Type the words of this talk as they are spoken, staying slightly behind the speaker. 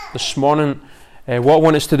this morning, what I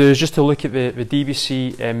want us to do is just to look at the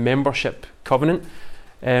DBC membership covenant.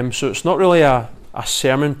 So it's not really a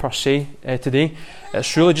sermon per se today.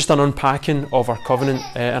 It's really just an unpacking of our covenant.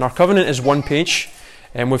 And our covenant is one page,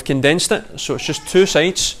 and we've condensed it, so it's just two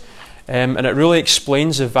sides. And it really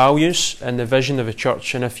explains the values and the vision of the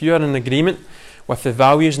church. And if you are in agreement with the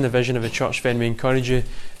values and the vision of the church, then we encourage you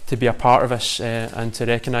to be a part of this and to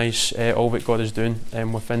recognise all that God is doing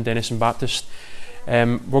within Denison Baptist.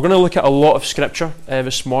 We're going to look at a lot of scripture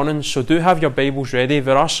this morning, so do have your Bibles ready.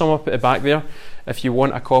 There are some up at the back there if you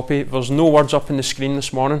want a copy. There's no words up on the screen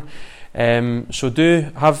this morning, so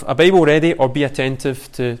do have a Bible ready or be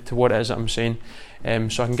attentive to what it is that I'm saying.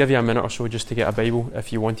 So I can give you a minute or so just to get a Bible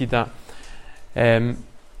if you wanted that.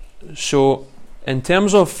 So in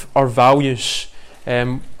terms of our values,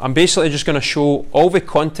 I'm basically just going to show all the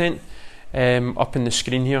content up on the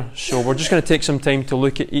screen here. So we're just going to take some time to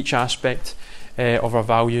look at each aspect of our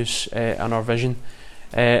values and our vision.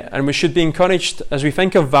 And we should be encouraged as we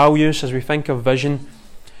think of values, as we think of vision.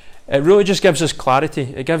 It really just gives us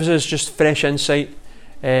clarity. It gives us just fresh insight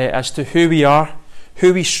as to who we are,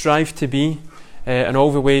 who we strive to be, and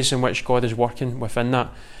all the ways in which God is working within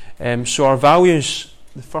that. So our values,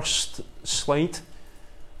 the first slide,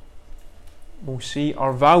 we'll see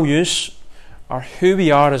our values are who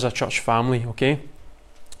we are as a church family, okay?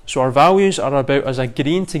 So our values are about us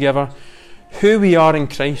agreeing together who we are in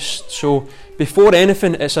Christ. So before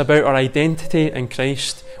anything, it's about our identity in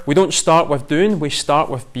Christ. We don't start with doing, we start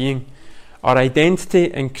with being. Our identity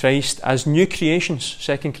in Christ as new creations,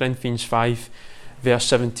 2 Corinthians 5 verse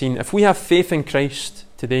 17. If we have faith in Christ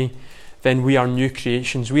today, then we are new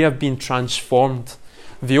creations. We have been transformed.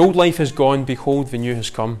 The old life is gone, behold, the new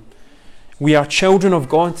has come. We are children of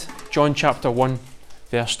God, John chapter 1,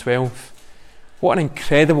 verse 12. What an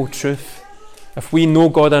incredible truth. If we know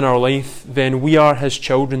God in our life, then we are His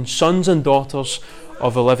children, sons and daughters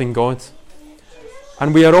of the living God.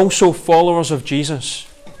 And we are also followers of Jesus.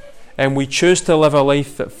 And we choose to live a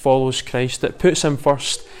life that follows Christ, that puts Him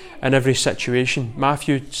first in every situation.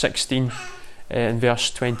 Matthew 16 and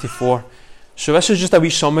verse 24. So this is just a wee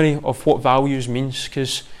summary of what values means,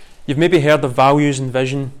 because you've maybe heard of values and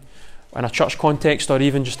vision in a church context or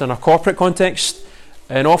even just in a corporate context,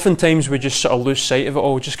 and oftentimes we just sort of lose sight of it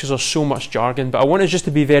all just because there's so much jargon. But I want us just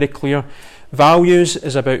to be very clear. Values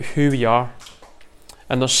is about who we are,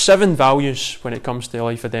 and there's 7 values when it comes to the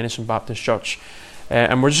life of Denison Baptist Church,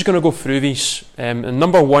 and we're just going to go through these. And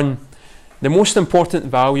number 1, the most important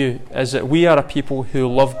value is that we are a people who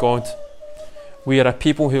love God. We are a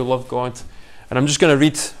people who love God. And I'm just going to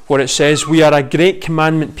read what it says. We are a great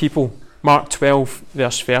commandment people. Mark 12,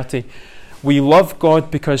 verse 30. We love God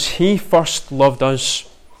because He first loved us.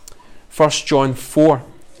 1 John 4,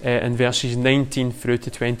 in verses 19 through to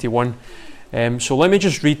 21. So let me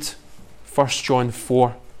just read 1 John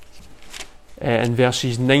 4, in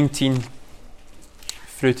verses 19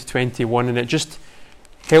 through to 21. And it just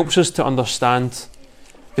helps us to understand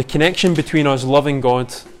the connection between us loving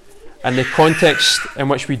God and the context in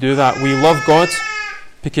which we do that. We love God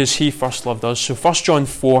because He first loved us. So 1 John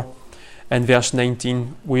 4 and verse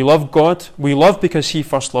 19, we love God, we love because He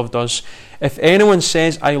first loved us. If anyone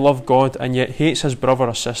says, I love God, and yet hates his brother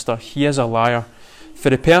or sister, he is a liar. For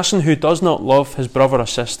the person who does not love his brother or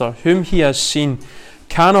sister, whom he has seen,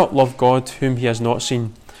 cannot love God, whom he has not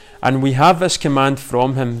seen. And we have this command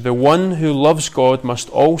from Him, the one who loves God must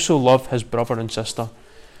also love his brother and sister.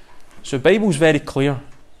 So the Bible's very clear.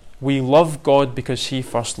 We love God because He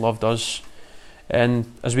first loved us. And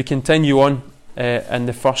as we continue on in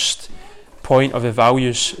the first point of the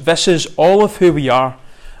values, this is all of who we are,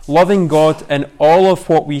 loving God in all of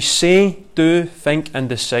what we say, do, think and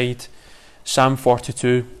decide. Psalm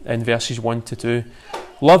 42 in verses 1 to 2.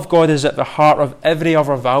 Love God is at the heart of every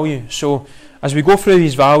other value. So as we go through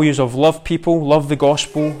these values of love people, love the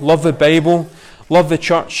gospel, love the Bible, love the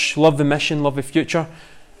church, love the mission, love the future,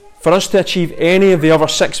 for us to achieve any of the other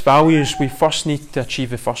 6 values, we first need to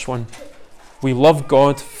achieve the first one. We love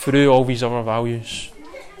God through all these other values.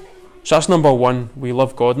 So that's number 1, we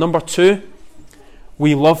love God. Number 2,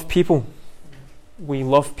 we love people. We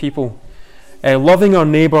love people. Loving our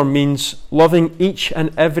neighbour means loving each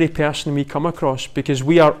and every person we come across, because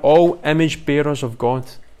we are all image bearers of God.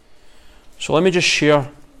 So let me just share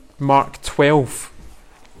Mark 12.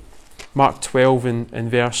 Mark 12 in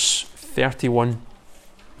verse 31.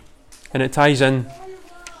 And it ties in,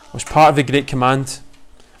 was part of the Great Command.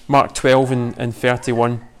 Mark 12 and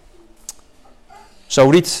 31. So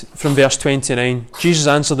I'll read from verse 29. Jesus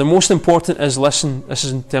answered, the most important is, listen, this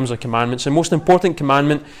is in terms of commandments, the most important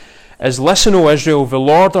commandment is, "Listen, O Israel, the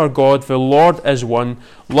Lord our God, the Lord is one.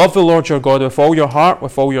 Love the Lord your God with all your heart,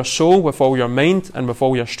 with all your soul, with all your mind, and with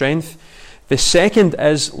all your strength." The second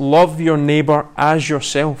is, "Love your neighbour as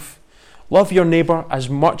yourself." Love your neighbour as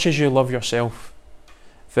much as you love yourself.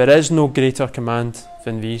 There is no greater command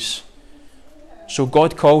than these. So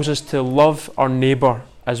God calls us to love our neighbour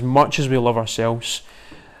as much as we love ourselves.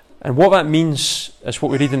 And what that means is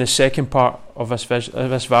what we read in the second part of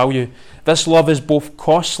this value. This love is both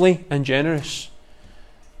costly and generous.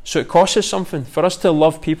 So it costs us something. For us to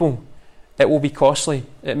love people, it will be costly.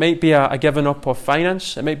 It might be a giving up of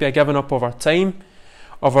finance. It might be a giving up of our time,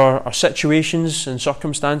 of our situations and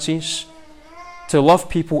circumstances. To love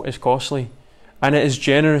people is costly, and it is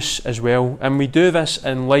generous as well. And we do this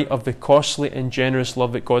in light of the costly and generous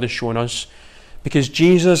love that God has shown us. Because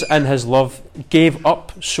Jesus in his love gave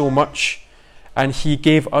up so much, and he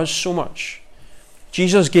gave us so much.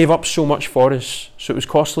 Jesus gave up so much for us, so it was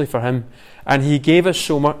costly for him. And he gave us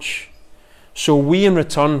so much. So we in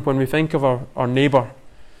return, when we think of our neighbour,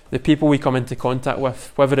 the people we come into contact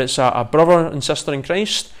with, whether it's a brother and sister in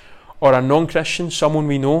Christ or a non-Christian, someone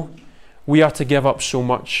we know, we are to give up so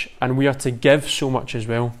much, and we are to give so much as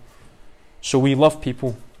well. So we love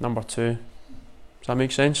people, number 2. Does that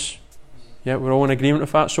make sense? Yeah, we're all in agreement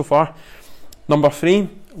with that so far. Number 3,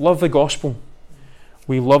 love the gospel.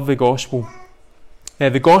 We love the gospel.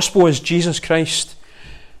 The gospel is Jesus Christ,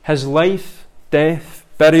 his life, death,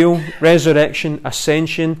 burial, resurrection,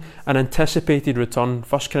 ascension, and anticipated return.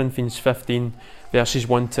 1 Corinthians 15, verses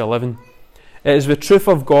 1 to 11. It is the truth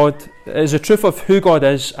of God, it is the truth of who God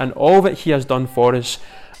is and all that he has done for us,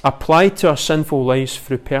 applied to our sinful lives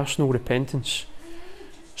through personal repentance.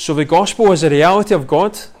 So the gospel is a reality of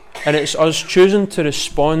God, and it's us choosing to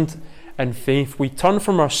respond in faith. We turn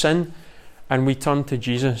from our sin and we turn to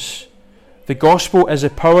Jesus. The gospel is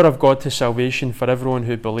the power of God to salvation for everyone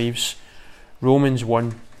who believes. Romans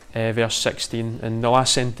 1, verse 16. And the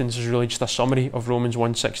last sentence is really just a summary of Romans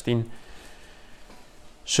 1:16.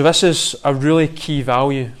 So this is a really key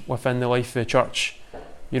value within the life of the church.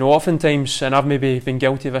 You know, oftentimes, and I've maybe been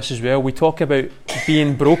guilty of this as well, we talk about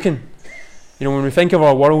being broken. You know, when we think of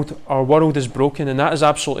our world is broken, and that is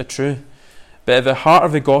absolutely true. But at the heart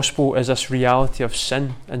of the gospel is this reality of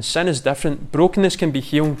sin. And sin is different. Brokenness can be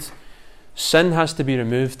healed. Sin has to be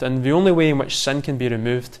removed. And the only way in which sin can be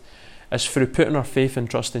removed is through putting our faith and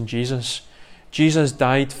trust in Jesus. Jesus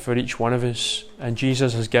died for each one of us, and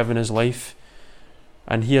Jesus has given his life.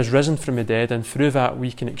 And he has risen from the dead, and through that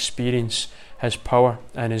we can experience his power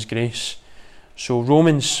and his grace. So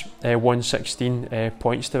Romans 1:16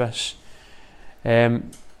 points to this.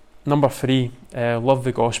 Number 3, love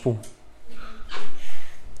the gospel.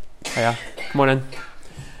 Yeah, come on in.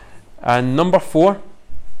 And number 4,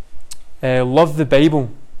 love the Bible.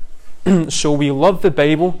 So we love the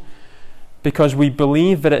Bible because we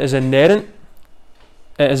believe that it is inerrant.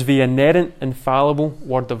 It is the inerrant, infallible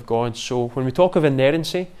Word of God. So when we talk of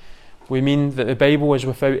inerrancy, we mean that the Bible is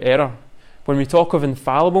without error. When we talk of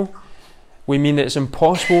infallible, we mean that it's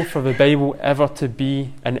impossible for the Bible ever to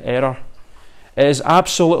be in error. It is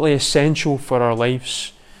absolutely essential for our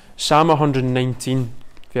lives. Psalm 119,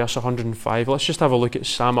 verse 105. Let's just have a look at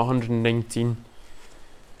Psalm 119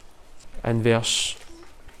 and verse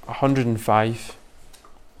 105.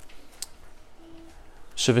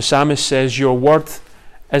 So the psalmist says, "Your word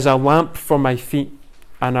is a lamp for my feet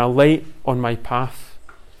and a light on my path."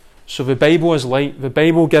 So the Bible is light. The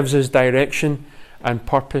Bible gives us direction and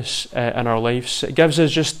purpose in our lives. It gives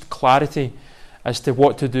us just clarity as to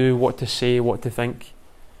what to do, what to say, what to think.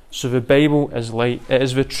 So the Bible is light. It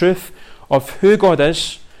is the truth of who God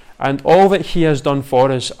is and all that he has done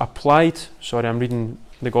for us applied. Sorry, I'm reading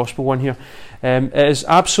the gospel one here. It is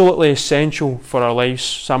absolutely essential for our lives.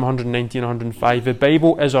 Psalm 119, 105. The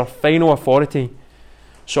Bible is our final authority.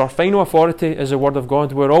 So our final authority is the Word of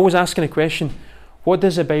God. We're always asking a question, what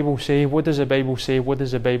does the Bible say? What does the Bible say? What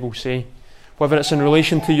does the Bible say? Whether it's in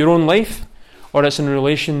relation to your own life or it's in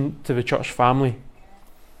relation to the church family.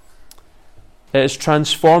 It is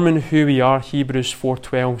transforming who we are, Hebrews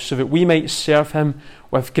 4:12, so that we might serve him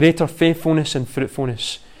with greater faithfulness and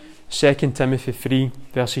fruitfulness. 2 Timothy 3,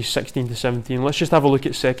 verses 16 to 17. Let's just have a look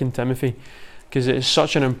at 2 Timothy, because it is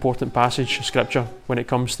such an important passage of Scripture when it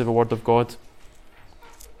comes to the Word of God.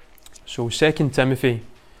 So 2 Timothy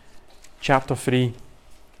chapter 3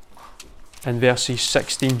 and verses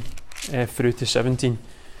 16 through to 17.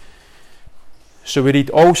 So we read,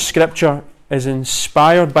 "All Scripture is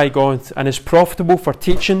inspired by God and is profitable for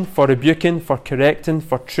teaching, for rebuking, for correcting,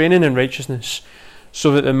 for training in righteousness,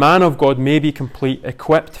 so that the man of God may be complete,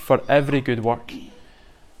 equipped for every good work."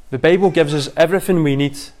 The Bible gives us everything we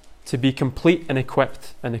need to be complete and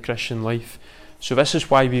equipped in the Christian life. So this is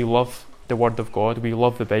why we love the Word of God. We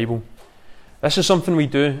love the Bible. This is something we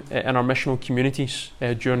do in our missional communities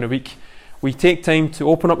during the week. We take time to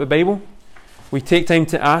open up the Bible. We take time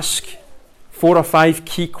to ask 4 or 5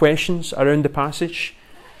 key questions around the passage.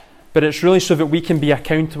 But it's really so that we can be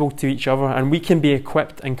accountable to each other and we can be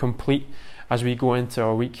equipped and complete as we go into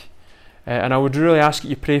our week. And I would really ask that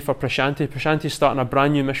you pray for Prashanti. Prashanti is starting a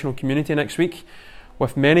brand new missional community next week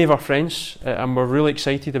with many of our friends, and we're really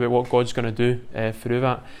excited about what God's going to do through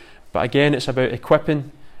that. But again, it's about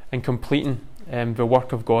equipping and completing the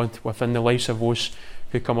work of God within the lives of those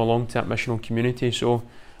who come along to that missional community. So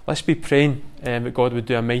let's be praying that God would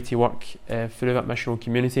do a mighty work through that missional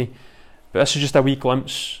community. But this is just a wee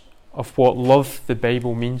glimpse of what love the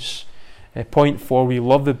Bible means. Point 4, we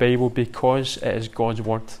love the Bible because it is God's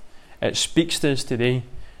Word. It speaks to us today.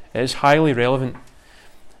 It is highly relevant.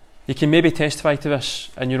 You can maybe testify to this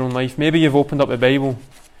in your own life. Maybe you've opened up the Bible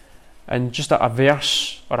and just a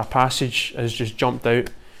verse or a passage has just jumped out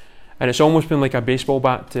and it's almost been like a baseball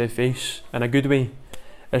bat to the face in a good way.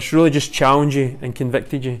 It's really just challenged you and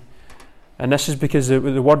convicted you. And this is because the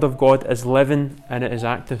Word of God is living and it is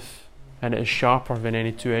active and it is sharper than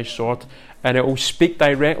any two-edged sword, and it will speak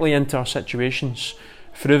directly into our situations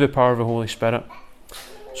through the power of the Holy Spirit.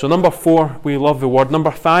 So number 4, we love the Word.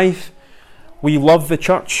 Number 5, we love the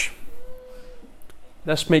church.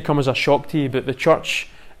 This might come as a shock to you, but the church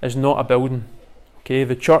is not a building. Okay,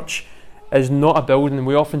 the church is not a building.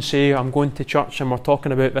 We often say, I'm going to church, and we're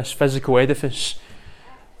talking about this physical edifice.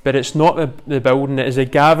 But it's not the building, it is a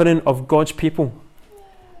gathering of God's people.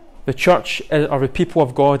 The church, or the people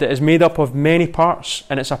of God, it is made up of many parts,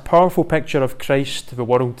 and it's a powerful picture of Christ to the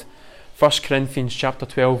world. 1 Corinthians chapter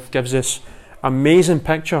 12 gives this amazing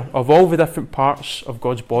picture of all the different parts of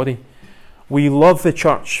God's body. We love the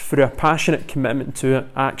church through a passionate commitment to it.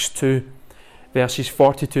 Acts 2 verses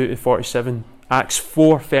 42 to 47, Acts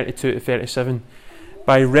 4 32 to 37.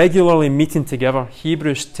 By regularly meeting together,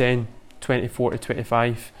 Hebrews 10 24 to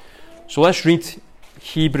 25. So let's read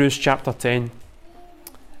Hebrews chapter 10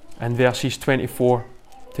 and verses 24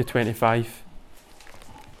 to 25.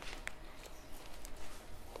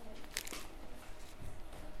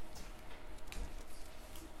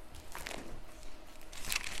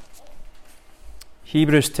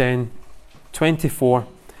 Hebrews 10 24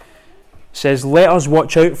 says, "Let us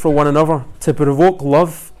watch out for one another to provoke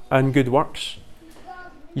love and good works."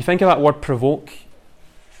 You think of that word provoke,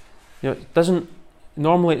 it doesn't,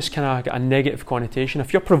 normally it's kind of got a negative connotation.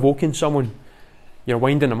 If you're provoking someone, you're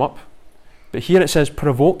winding them up. But here it says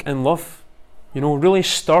provoke in love. Really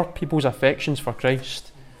stir people's affections for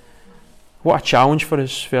Christ. What a challenge for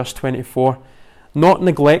us, verse 24. "Not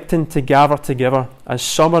neglecting to gather together, as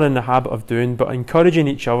some are in the habit of doing, but encouraging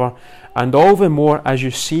each other, and all the more as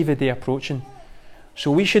you see the day approaching."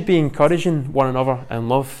 So we should be encouraging one another in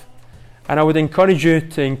love. And I would encourage you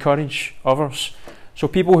to encourage others. So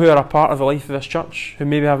people who are a part of the life of this church, who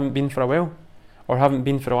maybe haven't been for a while, or haven't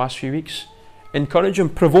been for the last few weeks, encourage them,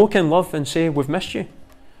 provoke in love, and say, "We've missed you.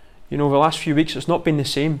 The last few weeks, it's not been the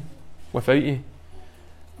same without you."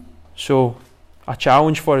 So a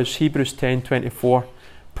challenge for us, Hebrews 10 24.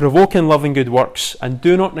 "Provoke in love and good works, and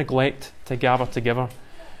do not neglect to gather together."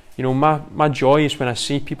 My joy is when I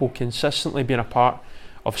see people consistently being a part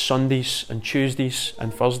of Sundays and Tuesdays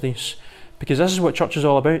and Thursdays, because this is what church is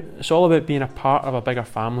all about. It's all about being a part of a bigger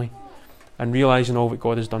family and realising all that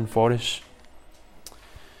God has done for us.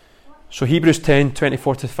 So Hebrews 10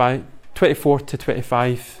 24 to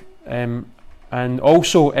 25, and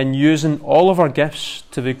also in using all of our gifts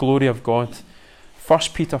to the glory of God.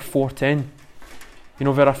 1 Peter 4:10.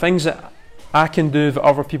 There are things that I can do that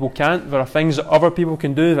other people can't. There are things that other people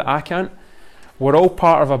can do that I can't. We're all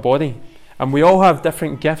part of a body, and we all have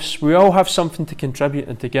different gifts. We all have something to contribute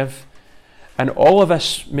and to give. And all of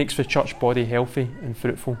this makes the church body healthy and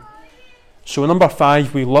fruitful. So number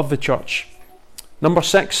 5, we love the church. Number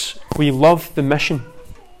 6, we love the mission.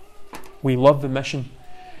 We love the mission.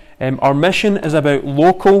 Our mission is about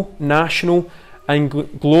local, national and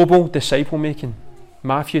global disciple making.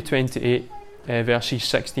 Matthew 28 verses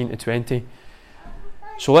 16 to 20.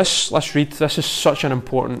 So let's read. This is such an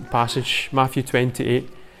important passage, Matthew 28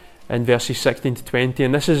 and verses 16 to 20.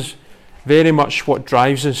 And this is very much what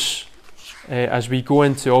drives us as we go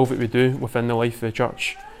into all that we do within the life of the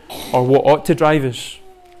church, or what ought to drive us.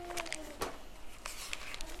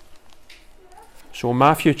 So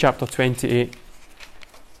Matthew chapter 28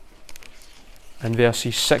 and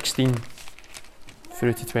verses 16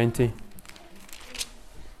 through to 20.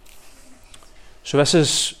 So this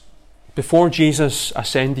is before Jesus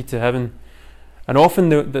ascended to heaven, And often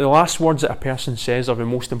the last words that a person says are the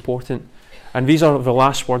most important. And these are the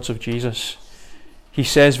last words of Jesus. He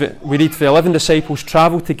says that we read, the 11 disciples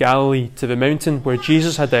travelled to Galilee, to the mountain where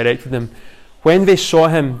Jesus had directed them. When they saw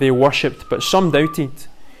him, they worshipped, but some doubted.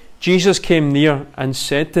 Jesus came near and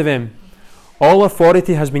said to them, all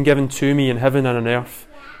authority has been given to me in heaven and on earth.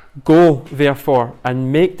 Go, therefore,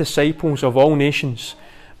 and make disciples of all nations,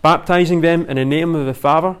 baptizing them in the name of the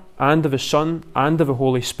Father, and of the Son, and of the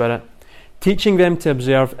Holy Spirit, teaching them to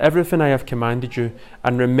observe everything I have commanded you,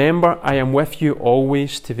 and remember, I am with you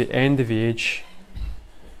always to the end of the age.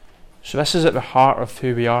 So this is at the heart of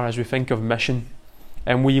who we are as we think of mission.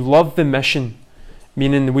 And we love the mission,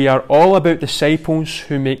 meaning we are all about disciples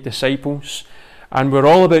who make disciples, and we're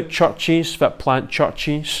all about churches that plant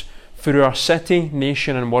churches through our city,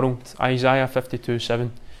 nation and world. Isaiah 52:7.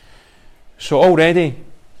 So already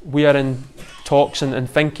we are in talks and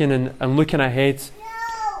thinking and looking ahead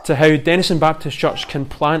to how Denison Baptist Church can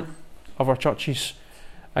plant other churches.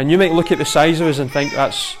 And you might look at the size of us and think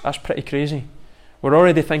that's pretty crazy. We're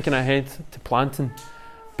already thinking ahead to planting.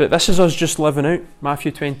 But this is us just living out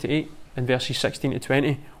Matthew 28 and verses 16 to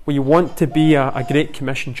 20. We want to be a Great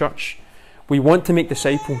Commission church. We want to make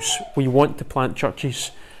disciples. We want to plant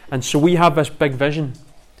churches. And so we have this big vision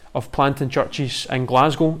of planting churches in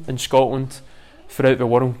Glasgow, in Scotland, throughout the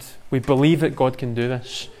world. We believe that God can do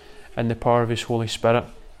this in the power of His Holy Spirit.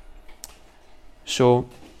 So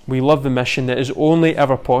we love the mission that is only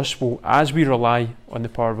ever possible as we rely on the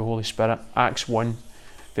power of the Holy Spirit. Acts 1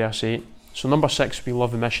 verse 8. So number 6, we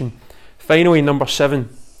love the mission. Finally, number 7,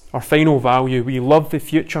 our final value, we love the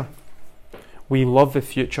future. We love the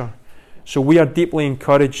future. So we are deeply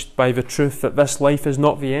encouraged by the truth that this life is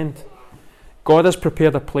not the end. God has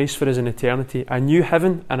prepared a place for us in eternity, a new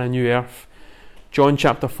heaven and a new earth. John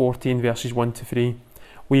chapter 14 verses 1 to 3.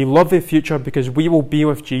 We love the future because we will be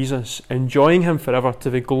with Jesus, enjoying Him forever to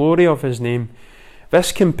the glory of His name.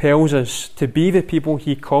 This compels us to be the people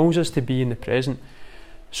He calls us to be in the present.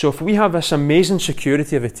 So if we have this amazing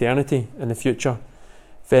security of eternity in the future,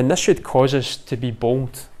 then this should cause us to be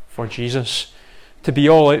bold for Jesus, to be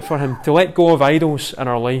all out for Him, to let go of idols in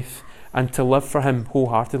our life and to live for Him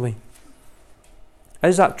wholeheartedly.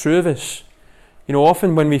 Is that true of us? You know,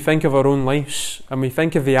 often when we think of our own lives and we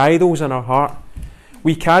think of the idols in our heart,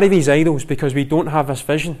 we carry these idols because we don't have this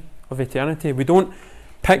vision of eternity. We don't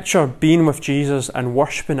picture being with Jesus and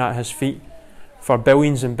worshipping at His feet for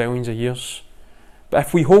billions and billions of years. But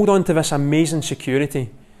if we hold on to this amazing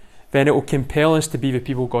security, then it will compel us to be the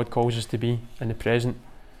people God calls us to be in the present.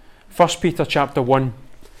 1 Peter chapter 1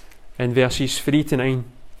 and verses 3 to 9.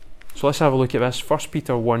 So let's have a look at this. 1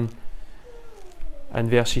 Peter 1 and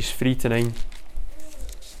verses 3 to 9.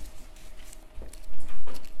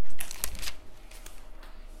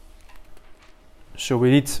 So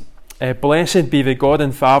we read, Blessed be the God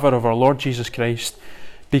and Father of our Lord Jesus Christ.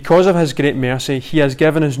 Because of His great mercy, He has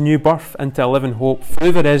given us new birth into a living hope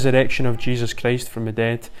through the resurrection of Jesus Christ from the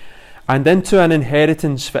dead, and into an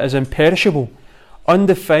inheritance that is imperishable,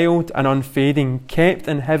 undefiled and unfading, kept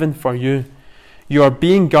in heaven for you. You are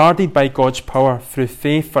being guarded by God's power through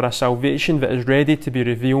faith for a salvation that is ready to be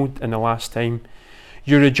revealed in the last time.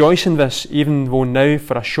 You rejoice in this, even though now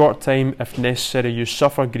for a short time, if necessary, you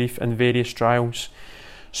suffer grief in various trials,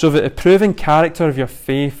 so that the proven character of your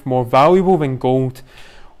faith, more valuable than gold,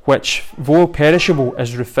 which, though perishable,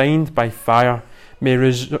 is refined by fire, may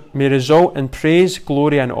result in praise,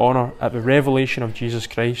 glory and honour at the revelation of Jesus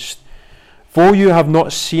Christ. Though you have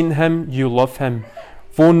not seen Him, you love Him.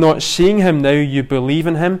 Though not seeing Him now, you believe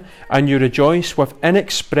in Him, and you rejoice with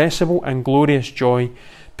inexpressible and glorious joy,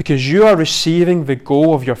 because you are receiving the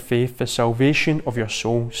goal of your faith, the salvation of your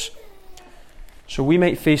souls. So we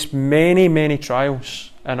might face many, many trials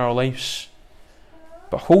in our lives,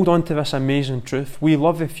 but hold on to this amazing truth. We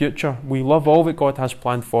love the future. We love all that God has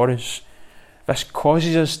planned for us. This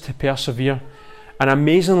causes us to persevere, and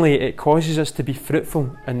amazingly, it causes us to be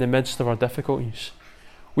fruitful in the midst of our difficulties.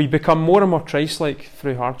 We become more and more Christ-like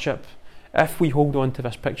through hardship if we hold on to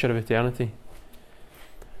this picture of eternity.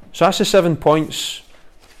 So that's the 7 points,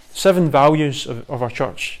 7 values of our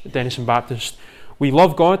church at Denison Baptist. We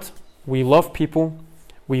love God, we love people,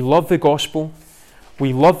 we love the gospel,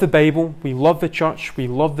 we love the Bible, we love the church, we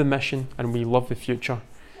love the mission, and we love the future.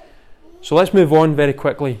 So let's move on very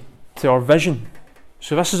quickly to our vision.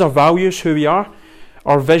 So this is our values, who we are.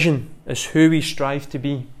 Our vision is who we strive to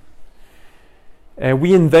be.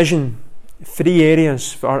 We envision 3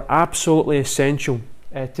 areas that are absolutely essential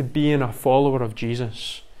to being a follower of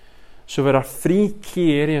Jesus. So there are 3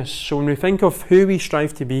 key areas. So when we think of who we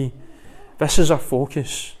strive to be, this is our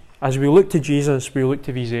focus. As we look to Jesus, we look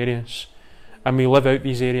to these areas. and we live out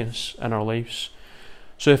these areas in our lives.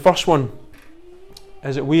 So the first one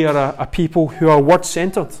is that we are a people who are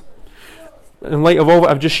word-centred. In light of all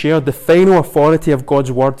that I've just shared, the final authority of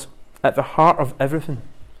God's word at the heart of everything.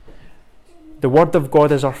 The word of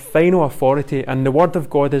God is our final authority, and the word of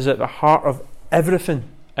God is at the heart of everything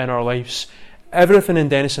in our lives. Everything in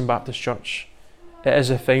Denison Baptist Church. It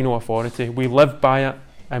is a final authority. We live by it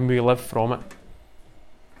and we live from it.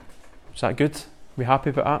 Is that good? We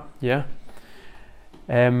happy about that?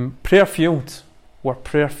 Yeah. Prayer fueled. We're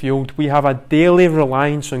prayer fueled. We have a daily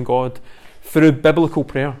reliance on God through biblical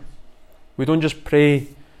prayer. We don't just pray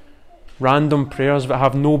random prayers that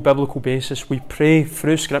have no biblical basis. We pray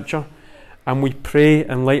through Scripture, and we pray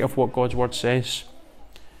in light of what God's word says.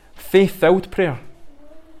 Faith-filled prayer.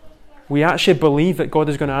 We actually believe that God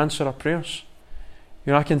is going to answer our prayers.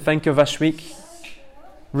 You know, I can think of this week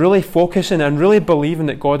really focusing and really believing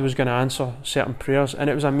that God was going to answer certain prayers, and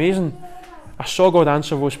it was amazing. I saw God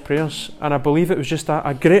answer those prayers, and I believe it was just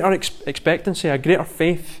a greater expectancy, a greater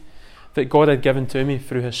faith that God had given to me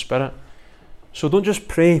through His Spirit. So don't just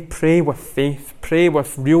pray with faith, pray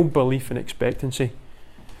with real belief and expectancy.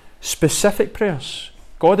 Specific prayers.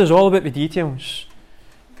 God is all about the details.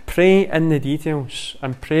 Pray in the details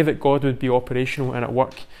and pray that God would be operational and at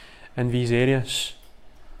work in these areas.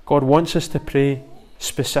 God wants us to pray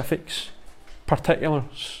specifics,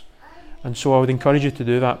 particulars. And so I would encourage you to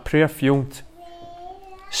do that. Prayer fueled.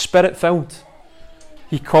 Spirit filled.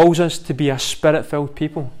 He calls us to be a spirit filled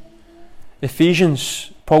people.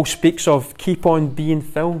 Ephesians, Paul speaks of keep on being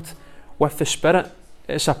filled with the Spirit.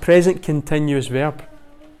 It's a present continuous verb.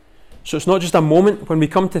 So it's not just a moment. When we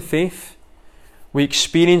come to faith, we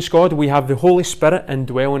experience God, we have the Holy Spirit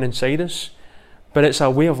indwelling inside us, but it's a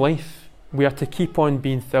way of life. We are to keep on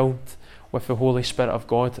being filled with the Holy Spirit of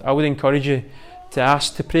God. I would encourage you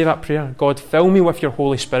to pray that prayer. God, fill me with your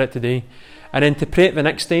Holy Spirit today. And then to pray it the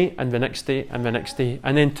next day, and the next day, and the next day.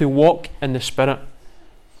 And then to walk in the Spirit.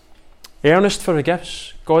 Earnest for the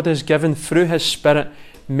gifts. God has given through His Spirit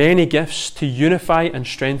many gifts to unify and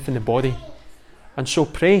strengthen the body. And so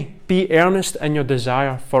pray, be earnest in your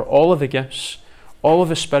desire for all of the gifts, all of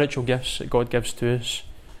the spiritual gifts that God gives to us.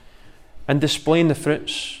 And displaying the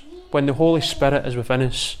fruits. When the Holy Spirit is within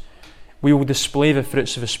us, we will display the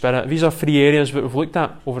fruits of the Spirit. These are 3 areas that we've looked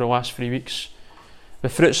at over the last 3 weeks. The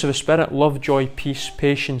fruits of the Spirit: love, joy, peace,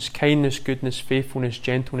 patience, kindness, goodness, faithfulness,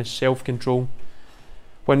 gentleness, self-control.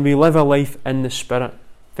 When we live a life in the Spirit,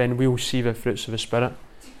 then we will see the fruits of the Spirit.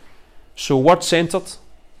 So word-centred,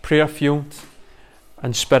 prayer-fueled,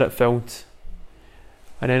 and Spirit-filled.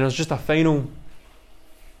 And then there's just a final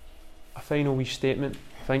wee statement,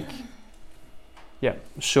 I think. Yeah,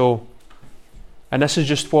 so, and this is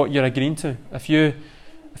just what you're agreeing to. If you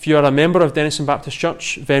are a member of Denison Baptist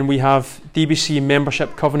Church, then we have DBC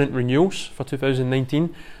membership covenant renewals for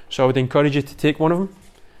 2019. So I would encourage you to take one of them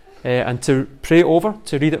and to pray over,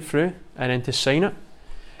 to read it through, and then to sign it.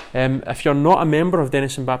 If you're not a member of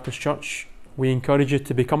Denison Baptist Church, we encourage you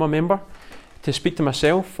to become a member, to speak to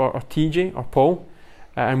myself or TJ or Paul,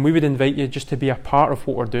 and we would invite you just to be a part of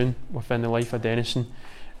what we're doing within the life of Denison.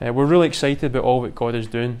 We're really excited about all that God is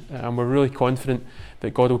doing, and we're really confident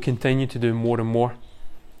that God will continue to do more and more.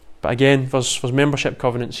 But again, there's membership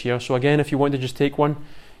covenants here. So again, if you want to just take one,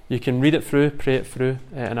 you can read it through, pray it through,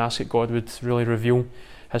 and ask that God would really reveal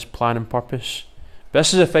His plan and purpose.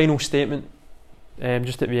 This is a final statement,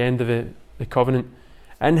 just at the end of the covenant.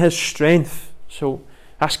 In His strength, so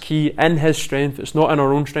that's key, in His strength. It's not in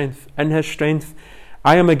our own strength. In His strength,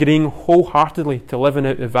 I am agreeing wholeheartedly to living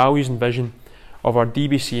out the values and vision of our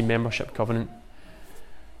DBC membership covenant.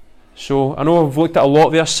 So I know I've looked at a lot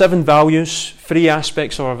there, 7 values, 3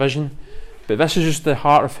 aspects of our vision, but this is just the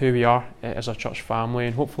heart of who we are as a church family,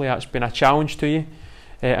 and hopefully that's been a challenge to you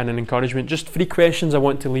and an encouragement. Just 3 questions I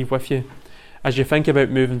want to leave with you as you think about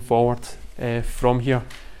moving forward from here.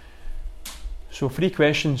 So 3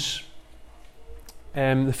 questions.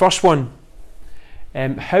 The first one,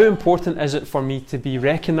 how important is it for me to be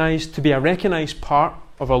recognised, to be a recognised part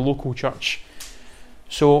of a local church?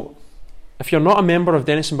 So if you're not a member of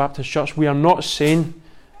Denison Baptist Church, we are not saying,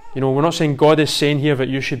 we're not saying God is saying here that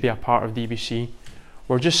you should be a part of DBC.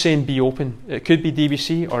 We're just saying be open. It could be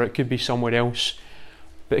DBC or it could be somewhere else.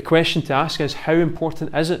 But the question to ask is, how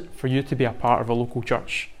important is it for you to be a part of a local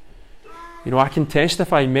church? I can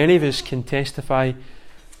testify, many of us can testify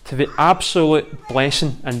to the absolute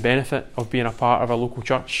blessing and benefit of being a part of a local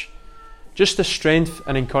church. Just the strength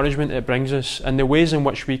and encouragement it brings us and the ways in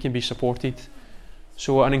which we can be supported.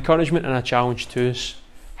 So an encouragement and a challenge to us.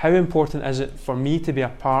 How important is it for me to be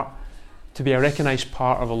a recognised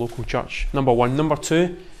part of a local church? Number 1. Number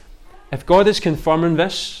 2, if God is confirming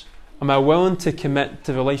this Am I willing to commit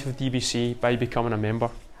to the life of DBC by becoming a member?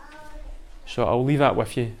 So I'll leave that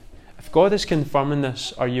with you. If God is confirming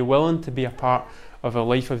this, are you willing to be a part of the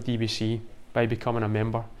life of DBC by becoming a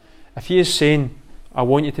member? If He is saying, I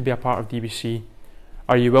want you to be a part of DBC,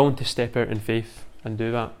 are you willing to step out in faith and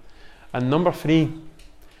do that? And number 3,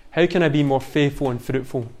 how can I be more faithful and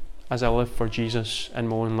fruitful as I live for Jesus in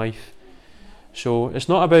my own life? So it's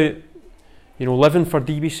not about, living for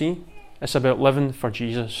DBC. It's about living for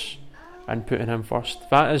Jesus and putting Him first.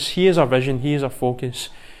 He is our vision. He is our focus.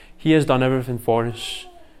 He has done everything for us.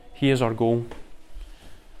 He is our goal.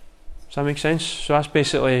 Does that make sense? So that's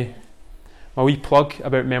basically my wee plug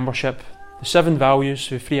about membership. The 7 values,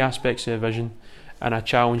 the 3 aspects of the vision, and a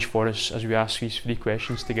challenge for us as we ask these 3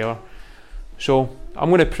 questions together. So I'm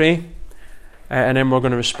going to pray, and then we're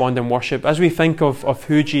going to respond in worship. As we think of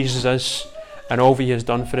who Jesus is and all that He has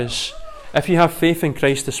done for us, if you have faith in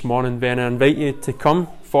Christ this morning, then I invite you to come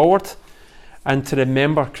forward and to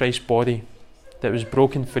remember Christ's body that was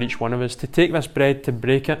broken for each one of us, to take this bread, to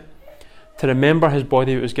break it, to remember His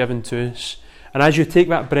body that was given to us. And as you take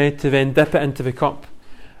that bread, to then dip it into the cup,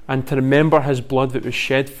 and to remember His blood that was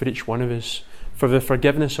shed for each one of us, for the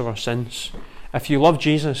forgiveness of our sins. If you love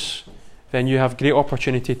Jesus, then you have great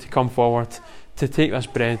opportunity to come forward, to take this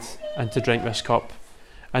bread and to drink this cup,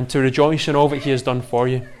 and to rejoice in all that He has done for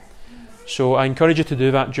you. So I encourage you to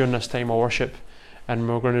do that during this time of worship, and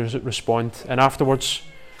we're going to respond. And afterwards,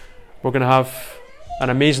 we're going to have an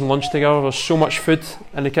amazing lunch together. There's so much food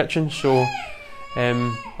in the kitchen, so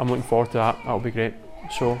I'm looking forward to that. That'll be great.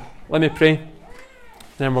 So let me pray,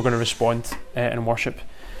 then we're going to respond in worship.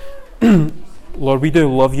 Lord, we do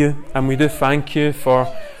love You, and we do thank You for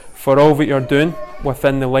all that You're doing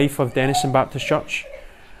within the life of Denison Baptist Church.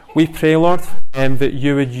 We pray, Lord, that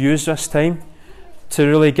You would use this time to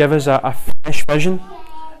really give us a fresh vision,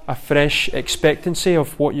 a fresh expectancy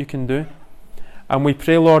of what You can do. And we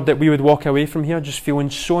pray, Lord, that we would walk away from here just feeling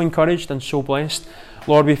so encouraged and so blessed.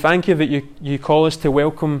 Lord, we thank You that you call us to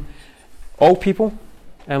welcome all people.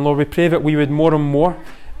 And Lord, we pray that we would more and more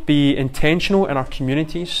be intentional in our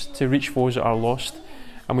communities to reach those that are lost.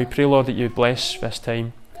 And we pray, Lord, that You would bless this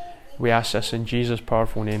time. We ask this in Jesus'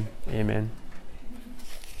 powerful name. Amen.